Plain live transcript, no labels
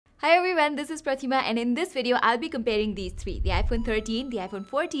Hi everyone, this is Pratima, and in this video I'll be comparing these three: the iPhone 13, the iPhone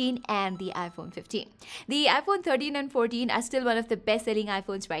 14 and the iPhone 15. The iPhone 13 and 14 are still one of the best selling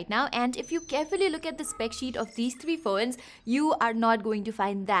iPhones right now, and if you carefully look at the spec sheet of these three phones, you are not going to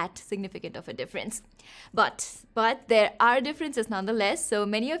find that significant of a difference. But there are differences nonetheless, so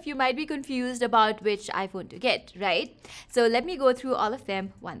many of you might be confused about which iPhone to get, right? So let me go through all of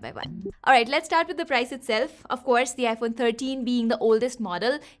them one by one. Alright, let's start with the price itself. Of course, the iPhone 13, being the oldest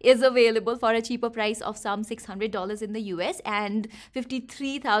model, is available for a cheaper price of some $600 in the US and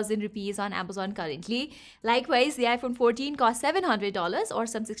 53,000 rupees on Amazon currently. Likewise, the iPhone 14 costs $700 or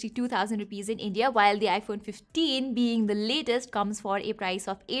some 62,000 rupees in India, while the iPhone 15, being the latest, comes for a price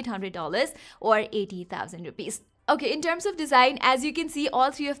of $800 or 80,000 rupees. Okay, in terms of design, as you can see,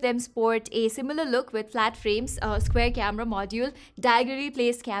 all three of them sport a similar look with flat frames, a square camera module, diagonally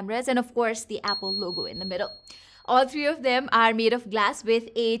placed cameras, and of course the Apple logo in the middle. All three of them are made of glass with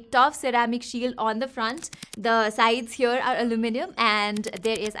a tough ceramic shield on the front. The sides here are aluminum and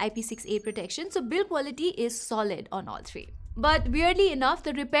there is IP68 protection, so build quality is solid on all three. But weirdly enough,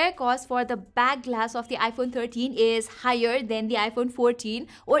 the repair cost for the back glass of the iPhone 13 is higher than the iPhone 14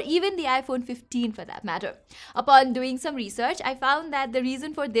 or even the iPhone 15 for that matter. Upon doing some research, I found that the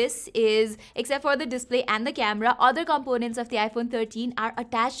reason for this is, except for the display and the camera, other components of the iPhone 13 are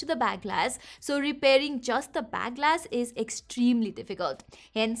attached to the back glass, so repairing just the back glass is extremely difficult,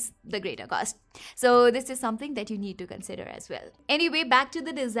 hence the greater cost. So this is something that you need to consider as well. Anyway, back to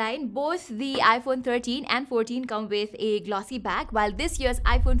the design. Both the iPhone 13 and 14 come with a glossy back, while this year's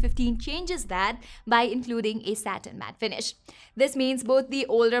iPhone 15 changes that by including a satin matte finish. This means both the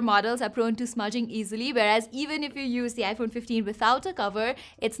older models are prone to smudging easily, whereas even if you use the iPhone 15 without a cover,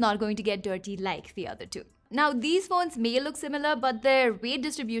 it's not going to get dirty like the other two. Now, these phones may look similar, but their weight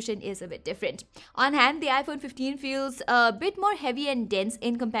distribution is a bit different. On hand, the iPhone 15 feels a bit more heavy and dense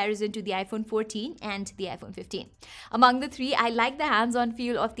in comparison to the iPhone 14 and the iPhone 15. Among the three, I like the hands-on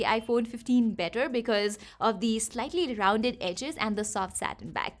feel of the iPhone 15 better because of the slightly rounded edges and the soft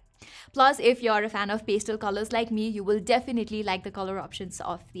satin back. Plus, if you're a fan of pastel colors like me, you will definitely like the color options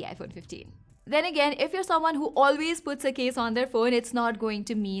of the iPhone 15. Then again, if you're someone who always puts a case on their phone, it's not going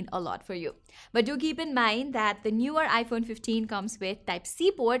to mean a lot for you. But do keep in mind that the newer iPhone 15 comes with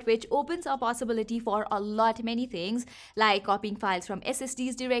Type-C port, which opens a possibility for a lot many things, like copying files from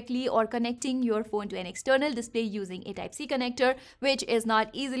SSDs directly or connecting your phone to an external display using a Type-C connector, which is not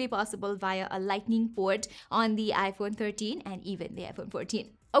easily possible via a Lightning port on the iPhone 13 and even the iPhone 14.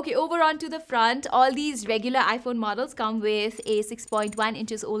 Okay, over onto the front, all these regular iPhone models come with a 6.1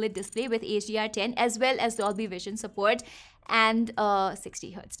 inches OLED display with HDR10 as well as Dolby Vision support and a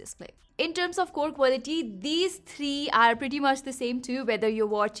 60Hz display. In terms of core quality, these three are pretty much the same too, whether you're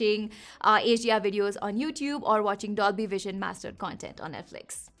watching HDR videos on YouTube or watching Dolby Vision mastered content on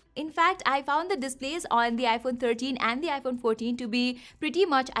Netflix. In fact, I found the displays on the iPhone 13 and the iPhone 14 to be pretty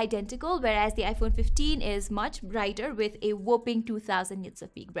much identical, whereas the iPhone 15 is much brighter with a whopping 2000 nits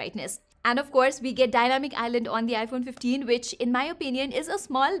of peak brightness. And of course, we get Dynamic Island on the iPhone 15, which in my opinion is a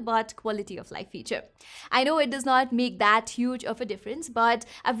small but quality of life feature. I know it does not make that huge of a difference, but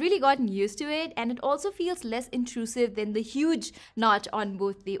I've really gotten used to it, and it also feels less intrusive than the huge notch on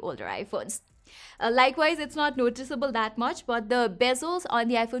both the older iPhones. Likewise, it's not noticeable that much, but the bezels on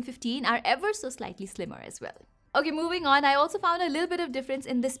the iPhone 15 are ever so slightly slimmer as well. Okay, moving on, I also found a little bit of difference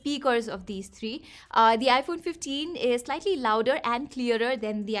in the speakers of these three. The iPhone 15 is slightly louder and clearer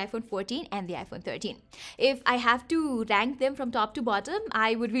than the iPhone 14 and the iPhone 13. If I have to rank them from top to bottom,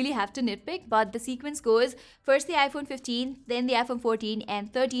 I would really have to nitpick, but the sequence goes first the iPhone 15, then the iPhone 14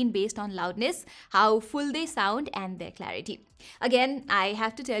 and 13 based on loudness, how full they sound and their clarity. Again, I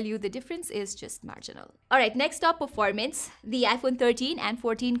have to tell you the difference is just marginal. Alright, next up, performance. The iPhone 13 and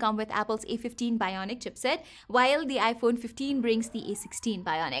 14 come with Apple's A15 Bionic chipset, while the iPhone 15 brings the A16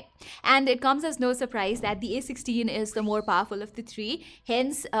 Bionic. And it comes as no surprise that the A16 is the more powerful of the three,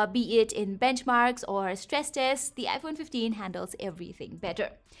 hence be it in benchmarks or stress tests, the iPhone 15 handles everything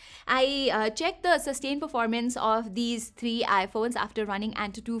better. I checked the sustained performance of these three iPhones after running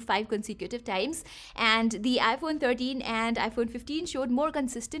Antutu 5 consecutive times, and the iPhone 13 and iPhone 15 showed more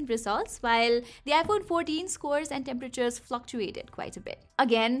consistent results, while the iPhone 14 scores and temperatures fluctuated quite a bit.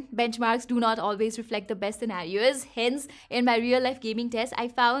 Again, benchmarks do not always reflect the best scenarios, hence in my real life gaming test, I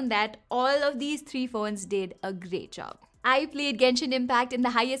found that all of these three phones did a great job. I played Genshin Impact in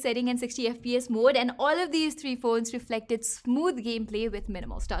the highest setting and 60 FPS mode, and all of these three phones reflected smooth gameplay with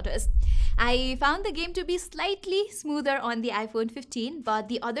minimal stutters. I found the game to be slightly smoother on the iPhone 15, but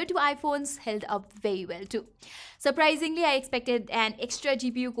the other two iPhones held up very well too. Surprisingly, I expected an extra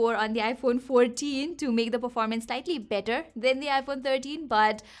GPU core on the iPhone 14 to make the performance slightly better than the iPhone 13,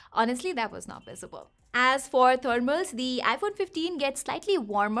 but honestly, that was not visible. As for thermals, the iPhone 15 gets slightly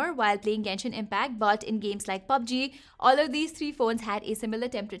warmer while playing Genshin Impact, but in games like PUBG, all of these three phones had a similar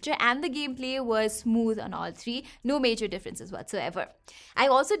temperature and the gameplay was smooth on all three, no major differences whatsoever. I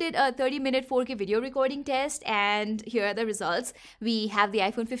also did a 30-minute 4K video recording test, and here are the results. We have the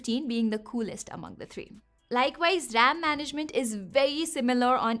iPhone 15 being the coolest among the three. Likewise, RAM management is very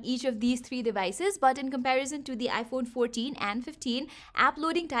similar on each of these three devices, but in comparison to the iPhone 14 and 15, app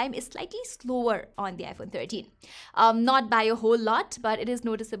loading time is slightly slower on the iPhone 13. Not by a whole lot, but it is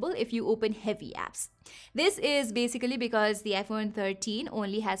noticeable if you open heavy apps. This is basically because the iPhone 13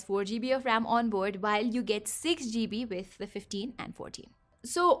 only has 4 GB of RAM on board, while you get 6 GB with the 15 and 14.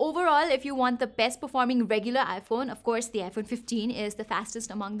 So overall, if you want the best performing regular iPhone, of course the iPhone 15 is the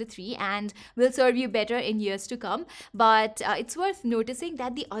fastest among the three and will serve you better in years to come. But it's worth noticing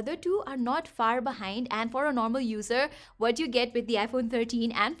that the other two are not far behind, and for a normal user, what you get with the iPhone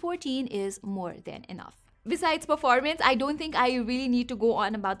 13 and 14 is more than enough. Besides performance, I don't think I really need to go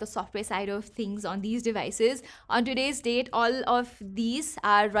on about the software side of things on these devices. On today's date, all of these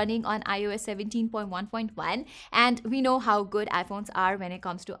are running on iOS 17.1.1, and we know how good iPhones are when it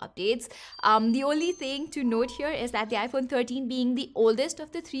comes to updates. The only thing to note here is that the iPhone 13, being the oldest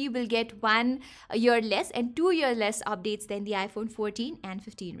of the three, will get 1 year less and 2 year less updates than the iPhone 14 and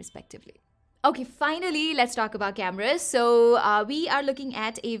 15 respectively. Okay, finally, let's talk about cameras. So we are looking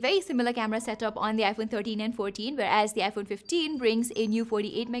at a very similar camera setup on the iPhone 13 and 14, whereas the iPhone 15 brings a new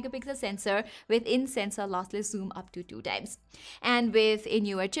 48 megapixel sensor with in-sensor lossless zoom up to 2 times. And with a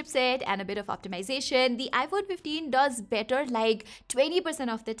newer chipset and a bit of optimization, the iPhone 15 does better like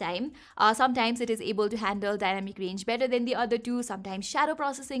 20% of the time. Sometimes it is able to handle dynamic range better than the other two. Sometimes shadow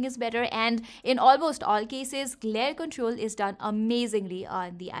processing is better. And in almost all cases, glare control is done amazingly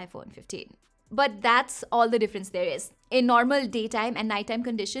on the iPhone 15. But that's all the difference there is. In normal daytime and nighttime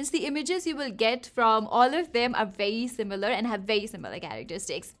conditions, the images you will get from all of them are very similar and have very similar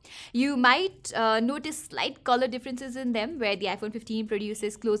characteristics. You might notice slight color differences in them, where the iPhone 15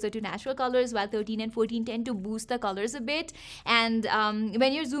 produces closer to natural colors, while 13 and 14 tend to boost the colors a bit. And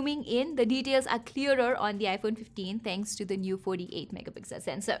when you're zooming in, the details are clearer on the iPhone 15 thanks to the new 48 megapixel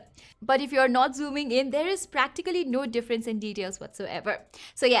sensor. But if you're not zooming in, there is practically no difference in details whatsoever.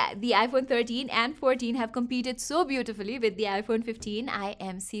 So yeah, the iPhone 13 and 14 have competed so beautifully with the iPhone 15. I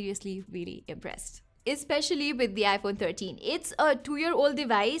am seriously really impressed. Especially with the iPhone 13. It's a 2-year-old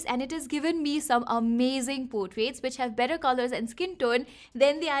device and it has given me some amazing portraits which have better colors and skin tone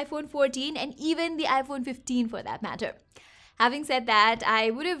than the iPhone 14 and even the iPhone 15 for that matter. Having said that,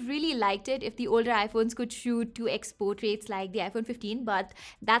 I would have really liked it if the older iPhones could shoot 2x portraits like the iPhone 15, but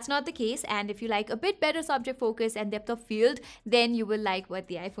that's not the case. And if you like a bit better subject focus and depth of field, then you will like what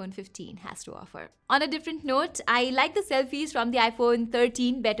the iPhone 15 has to offer. On a different note, I like the selfies from the iPhone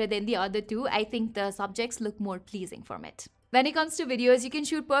 13 better than the other two. I think the subjects look more pleasing from it. When it comes to videos, you can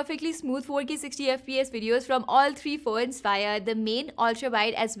shoot perfectly smooth 4K 60 FPS videos from all three phones via the main,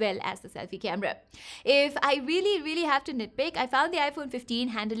 ultra-wide as well as the selfie camera. If I really have to nitpick, I found the iPhone 15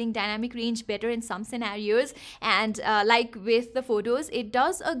 handling dynamic range better in some scenarios, and like with the photos, it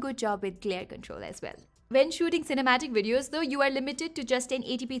does a good job with glare control as well. When shooting cinematic videos though, you are limited to just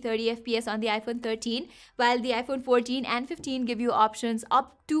 1080p 30 FPS on the iPhone 13, while the iPhone 14 and 15 give you options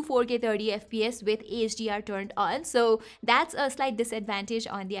up to 4K 30 FPS with HDR turned on. So that's a slight disadvantage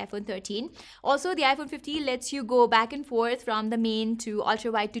on the iPhone 13. Also, the iPhone 15 lets you go back and forth from the main to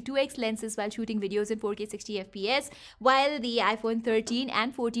ultra-wide to 2x lenses while shooting videos in 4K 60 FPS, while the iPhone 13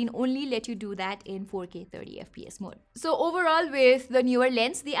 and 14 only let you do that in 4K 30 FPS mode. So overall, with the newer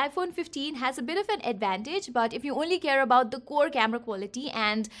lens, the iPhone 15 has a bit of an advantage, but if you only care about the core camera quality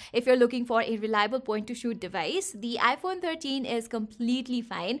and if you're looking for a reliable point to shoot device, the iPhone 13 is completely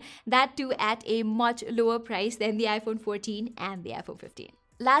fine. That too at a much lower price than the iPhone 14 and the iPhone 15.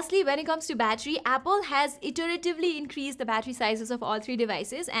 Lastly, when it comes to battery, Apple has iteratively increased the battery sizes of all three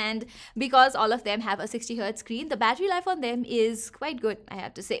devices, and because all of them have a 60Hz screen, the battery life on them is quite good, I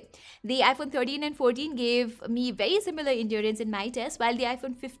have to say. The iPhone 13 and 14 gave me very similar endurance in my test, while the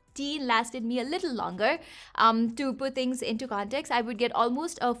iPhone 15 lasted me a little longer. To put things into context, I would get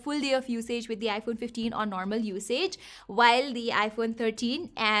almost a full day of usage with the iPhone 15 on normal usage, while the iPhone 13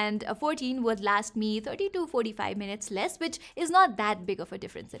 and 14 would last me 30 to 45 minutes less, which is not that big of a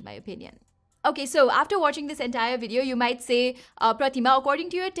difference in my opinion. Okay, so after watching this entire video, you might say, Pratima, according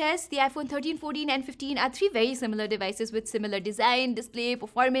to your test, the iPhone 13, 14 and 15 are three very similar devices with similar design, display,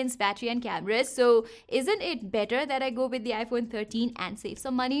 performance, battery and cameras. So isn't it better that I go with the iPhone 13 and save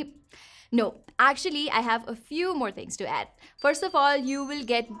some money? No, actually, I have a few more things to add. First of all, you will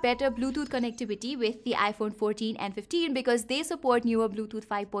get better Bluetooth connectivity with the iPhone 14 and 15 because they support newer Bluetooth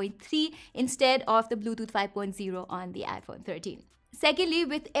 5.3 instead of the Bluetooth 5.0 on the iPhone 13. Secondly,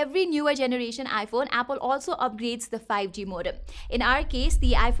 with every newer generation iPhone, Apple also upgrades the 5G modem. In our case,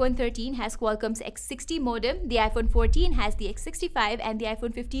 the iPhone 13 has Qualcomm's X60 modem, the iPhone 14 has the X65, and the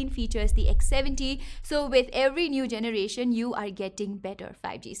iPhone 15 features the X70. So with every new generation, you are getting better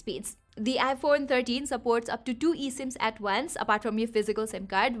 5G speeds. The iPhone 13 supports up to 2 eSIMs at once, apart from your physical SIM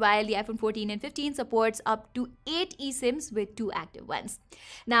card, while the iPhone 14 and 15 supports up to 8 eSIMs with 2 active ones.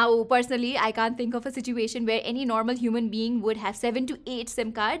 Now, personally, I can't think of a situation where any normal human being would have 7 to 8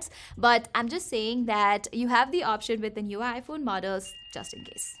 SIM cards, but I'm just saying that you have the option with the newer iPhone models just in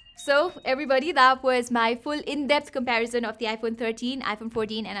case. So everybody, that was my full in-depth comparison of the iPhone 13, iPhone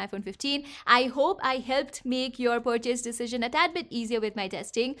 14 and iPhone 15. I hope I helped make your purchase decision a tad bit easier with my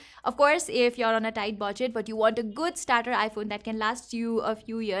testing. Of course, if you're on a tight budget but you want a good starter iPhone that can last you a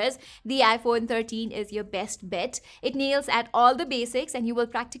few years, the iPhone 13 is your best bet. It nails at all the basics and you will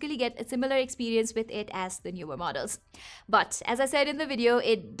practically get a similar experience with it as the newer models. But as I said in the video,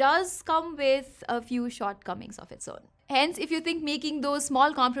 it does come with a few shortcomings of its own. Hence, if you think making those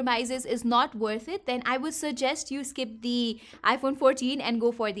small compromises is not worth it, then I would suggest you skip the iPhone 14 and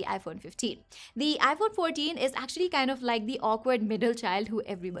go for the iPhone 15. The iPhone 14 is actually kind of like the awkward middle child who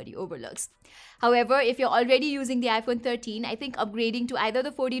everybody overlooks. However, if you're already using the iPhone 13, I think upgrading to either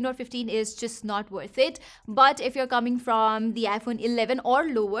the 14 or 15 is just not worth it. But if you're coming from the iPhone 11 or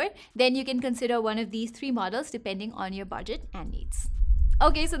lower, then you can consider one of these three models depending on your budget and needs.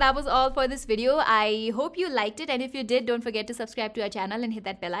 Okay, so that was all for this video. I hope you liked it, and if you did, don't forget to subscribe to our channel and hit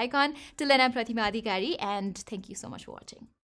that bell icon. Till then, I'm Pratima Adhikari, and thank you so much for watching.